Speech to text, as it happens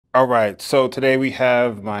All right, so today we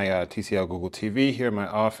have my TCL Google TV here in my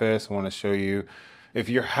office. I want to show you if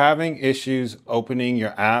you're having issues opening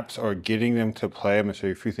your apps or getting them to play. I'm going to show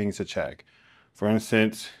you a few things to check. For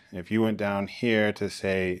instance, if you went down here to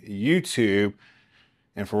say YouTube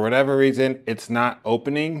and for whatever reason it's not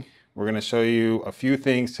opening, we're going to show you a few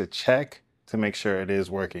things to check to make sure it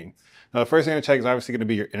is working. Now, the first thing to check is obviously going to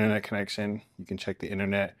be your internet connection. You can check the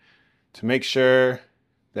internet to make sure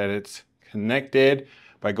that it's connected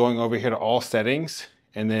by going over here to all settings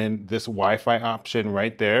and then this Wi-Fi option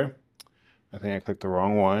right there. I think I clicked the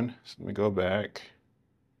wrong one. So let me go back.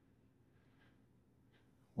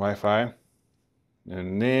 Wi-Fi.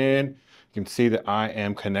 And then you can see that I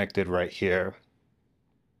am connected right here.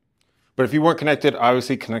 But if you weren't connected,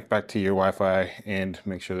 obviously connect back to your Wi-Fi and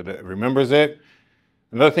make sure that it remembers it.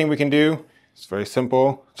 Another thing we can do, it's very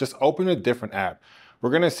simple, just open a different app. We're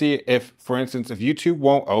gonna see if, for instance, if YouTube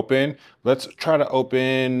won't open, let's try to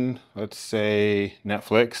open, let's say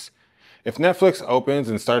Netflix. If Netflix opens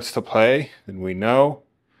and starts to play, then we know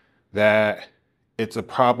that it's a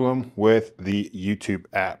problem with the YouTube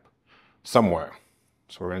app somewhere.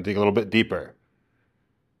 So we're gonna dig a little bit deeper.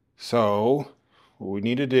 So what we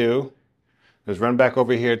need to do is run back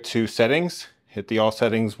over here to settings, hit the all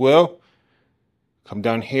settings wheel, come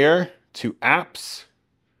down here to apps.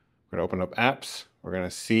 We're gonna open up apps. We're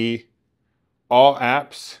gonna see all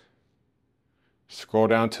apps. Scroll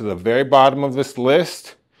down to the very bottom of this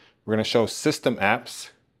list. We're gonna show system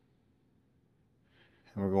apps.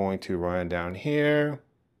 And we're going to run down here,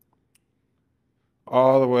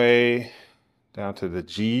 all the way down to the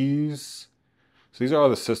G's. So these are all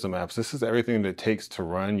the system apps. This is everything that it takes to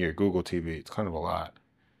run your Google TV. It's kind of a lot.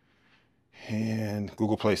 And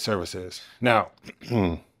Google Play services. Now,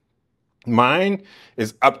 mine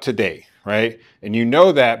is up to date, right? And you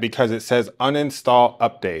know that because it says uninstall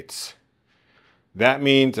updates. That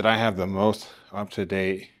means that I have the most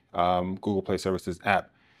up-to-date Google Play Services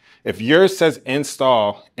app. If yours says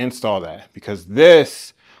install, install that because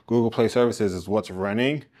this Google Play Services is what's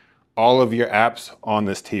running all of your apps on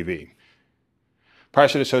this TV. Probably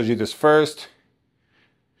should have showed you this first.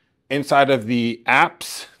 Inside of the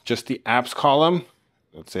apps, just the apps column,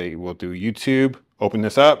 let's say we'll do YouTube, open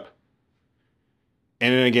this up.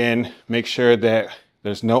 And then again, make sure that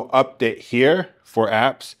there's no update here for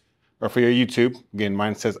apps or for your YouTube. Again,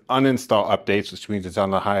 mine says uninstall updates, which means it's on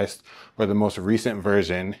the highest or the most recent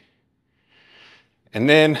version. And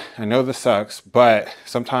then I know this sucks, but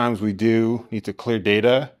sometimes we do need to clear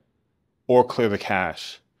data or clear the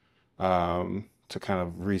cache to kind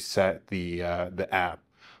of reset the app.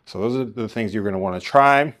 So those are the things you're going to want to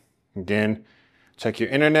try. Again, check your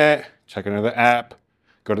internet, check another app,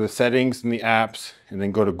 go to the settings in the apps, and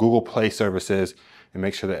then go to Google Play Services and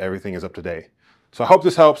make sure that everything is up to date. So I hope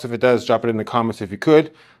this helps. If it does, drop it in the comments if you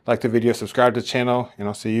could. Like the video, subscribe to the channel, and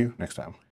I'll see you next time.